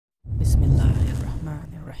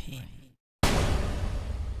Bismillahirrahmanirrahim.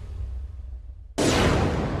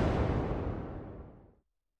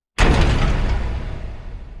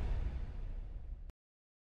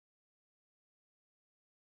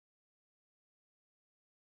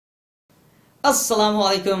 Assalamu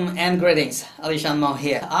alaikum and greetings. AliShanMao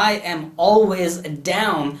here. I am always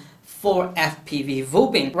down for FPV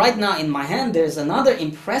whooping. Right now in my hand there's another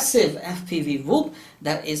impressive FPV whoop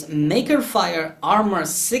that is MakerFire Armor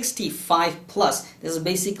 65 Plus. This is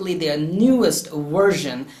basically their newest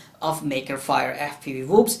version of MakerFire FPV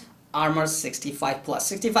whoops, Armor 65 Plus.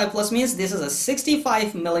 65 Plus means this is a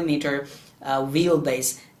 65mm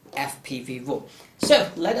wheelbase FPV whoop. So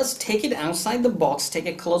let us take it outside the box, take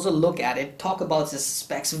a closer look at it, talk about the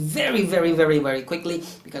specs very quickly,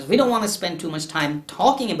 because we don't want to spend too much time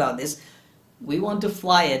talking about this. We want to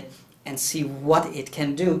fly it and see what it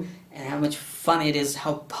can do and how much fun it is,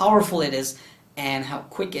 how powerful it is, and how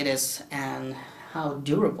quick it is, and how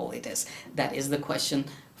durable it is. That is the question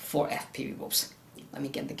for FPV whoops. Let me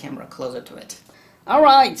get the camera closer to it.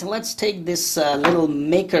 Alright, let's take this little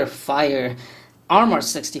MakerFire Armor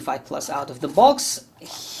 65 Plus out of the box.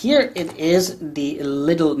 Here it is, the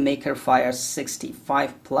little MakerFire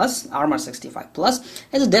 65 Plus, Armor 65 Plus.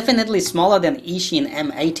 It's definitely smaller than Eachine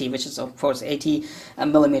M80, which is of course 80mm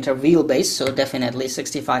wheelbase, so definitely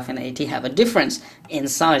 65 and 80 have a difference in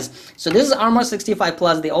size. So this is Armor 65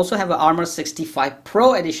 Plus. They also have an Armor 65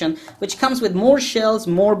 Pro edition, which comes with more shells,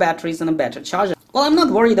 more batteries, and a better charger. Well, I'm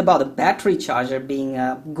not worried about a battery charger being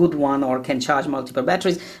a good one or can charge multiple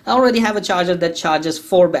batteries. I already have a charger that charges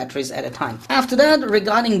 4 batteries at a time. After that,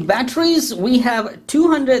 regarding batteries, we have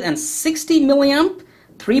 260 milliamp,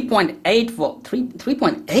 3.8 volt,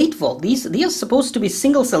 3.8 volt. These are supposed to be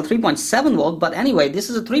single cell 3.7 volt, but anyway, this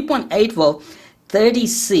is a 3.8 volt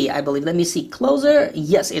 30C, I believe. Let me see closer.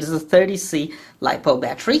 Yes, it is a 30C LiPo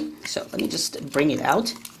battery. So let me just bring it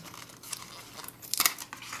out.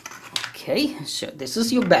 Okay, so this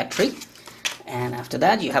is your battery, and after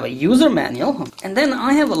that you have a user manual, and then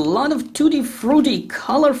I have a lot of tutti frutti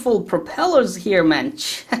colorful propellers here, man.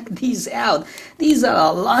 Check these out. These are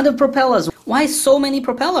a lot of propellers. Why so many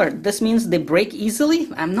propellers? This means they break easily?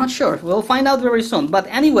 I'm not sure. We'll find out very soon. But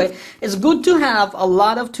anyway, it's good to have a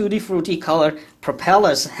lot of tutti frutti color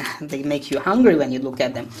propellers. They make you hungry when you look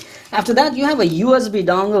at them. After that, you have a USB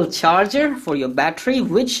dongle charger for your battery,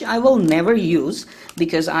 which I will never use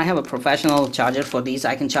because I have a professional charger for these.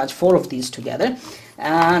 I can charge 4 of these together.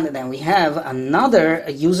 And then we have another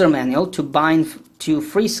user manual to bind to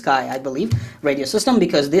FreeSky, I believe, radio system,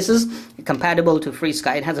 because this is compatible to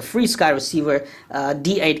FreeSky. It has a FreeSky receiver,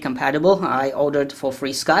 D8 compatible. I ordered for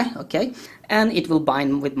FreeSky, okay, and it will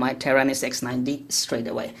bind with my Taranis X9D straight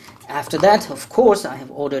away. After that, of course, I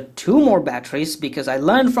have ordered 2 more batteries because I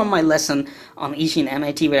learned from my lesson on Eachine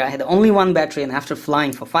M80 where I had only 1 battery, and after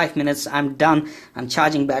flying for 5 minutes, I'm done. I'm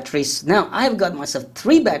charging batteries. Now I've got myself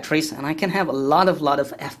 3 batteries, and I can have a lot of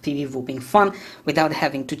FPV whooping fun without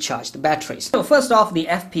having to charge the batteries. So first off, the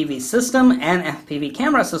FPV system and FPV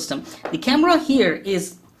camera system. The camera here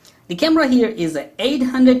is an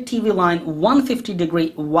 800 TV line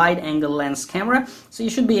 150-degree wide-angle lens camera, so you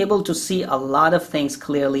should be able to see a lot of things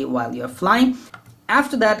clearly while you're flying.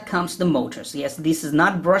 After that comes the motors. Yes, this is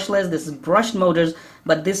not brushless, this is brushed motors,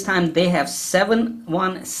 but this time they have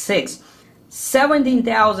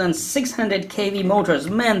 17,600 kV motors.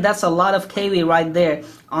 Man, that's a lot of kV right there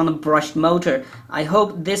on a brushed motor. I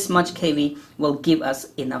hope this much kV will give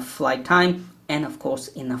us enough flight time and of course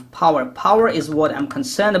enough power. Power is what I'm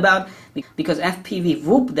concerned about, because FPV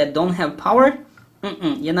whoop that don't have power,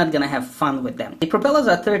 you're not gonna have fun with them. The propellers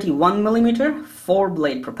are 31mm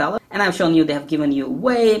 4-blade propeller, and I've shown you they have given you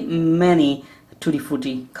way many tutti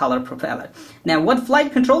frutti color propeller. Now, what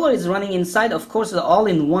flight controller is running inside? Of course, the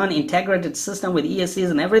all-in-one integrated system with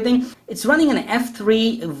ESCs and everything. It's running an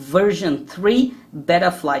F3 version 3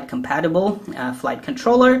 beta flight compatible flight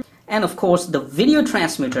controller. And of course, the video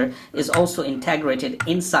transmitter is also integrated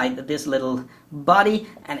inside this little body,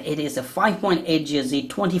 and it is a 5.8 GHz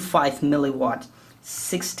 25 milliwatt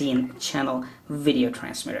 16-channel video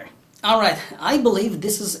transmitter. Alright, I believe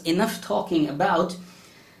this is enough talking about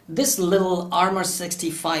this little Armor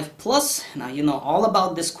 65 Plus. Now you know all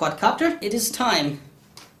about this quadcopter. It is time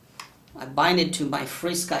I bind it to my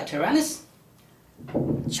FreeSky Taranis,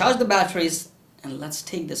 charge the batteries, and let's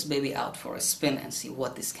take this baby out for a spin and see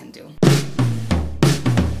what this can do.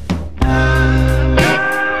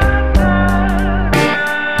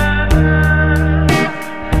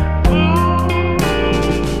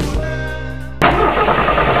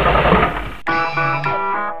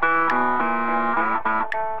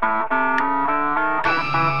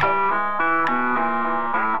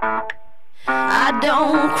 I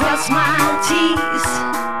don't cross my T's,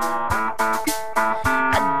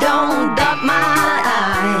 I don't dot my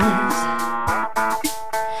I's,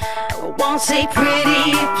 I won't say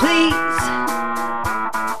pretty please,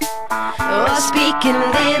 or speaking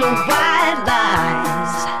little white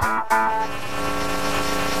lies.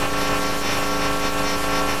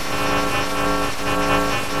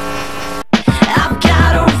 I've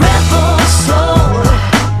got a rebel soul,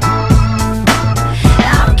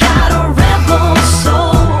 I've got a rebel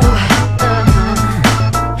soul,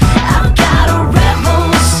 I've got a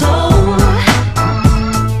rebel soul,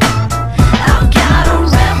 I've got a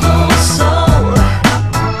rebel soul.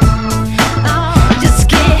 Just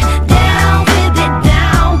get down with it,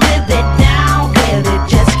 down with it, down with it,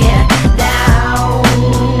 just get down.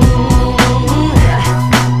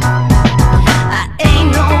 I ain't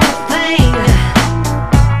no thing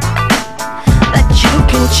that you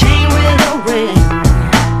can chain with a ring,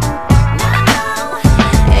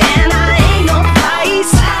 and I ain't no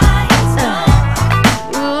price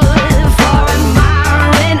for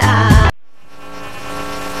admiring eyes.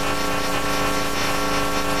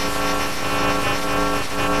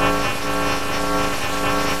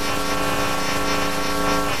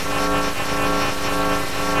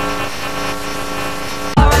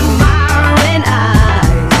 For admiring eyes.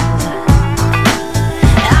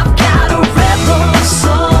 I've got a rebel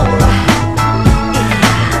soul,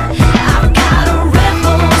 I've got a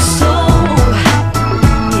rebel soul,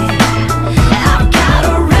 I've got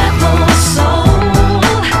a rebel soul,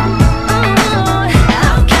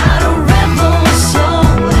 I've got a rebel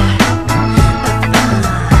soul.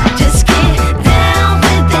 Just get down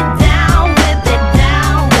with it, down with it,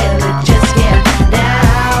 down with it, just get down.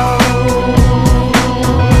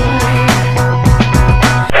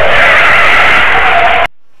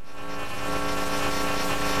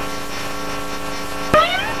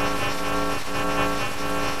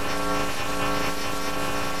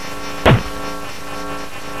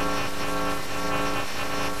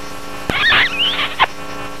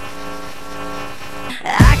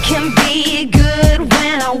 I can be good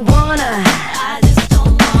when I wanna, I just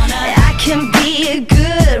don't wanna. I can be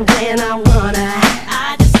good when I wanna,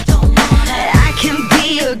 I just don't wanna. I can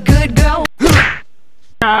be a good girl.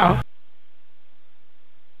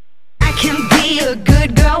 I can be a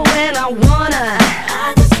good girl when I wanna,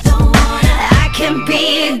 I just don't wanna. I can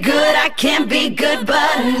be good, I can be good,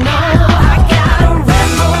 but no, I got a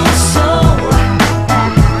rebel soul.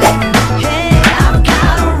 Hey, I've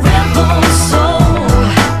got a rebel soul.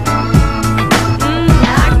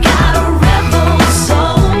 I got a rebel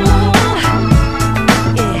soul.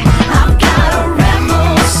 Yeah, I've got a rebel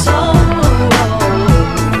soul.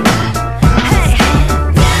 Hey,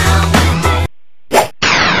 down with it.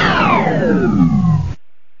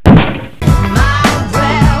 My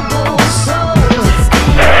rebel soul.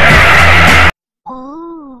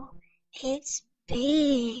 Oh, it's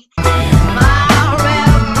big. My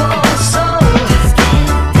rebel soul.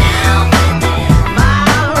 Down with it. My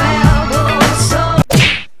rebel soul.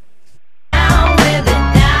 Down with it,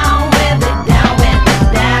 down with it, down with it,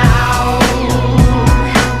 down.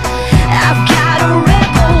 I've got a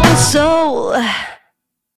rebel soul.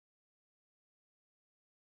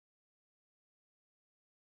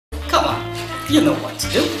 Come on, you know what to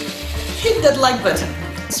do. Hit that like button.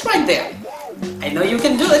 It's right there. I know you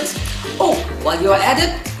can do it. Oh, while you're at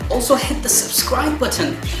it, also hit the subscribe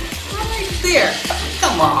button. Right there.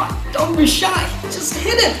 Come on, don't be shy. Just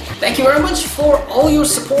hit it. Thank you very much for all your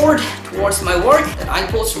support towards my work, that I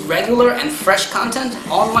post regular and fresh content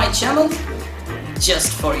on my channel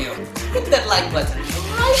just for you. Hit that like button.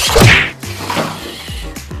 Right?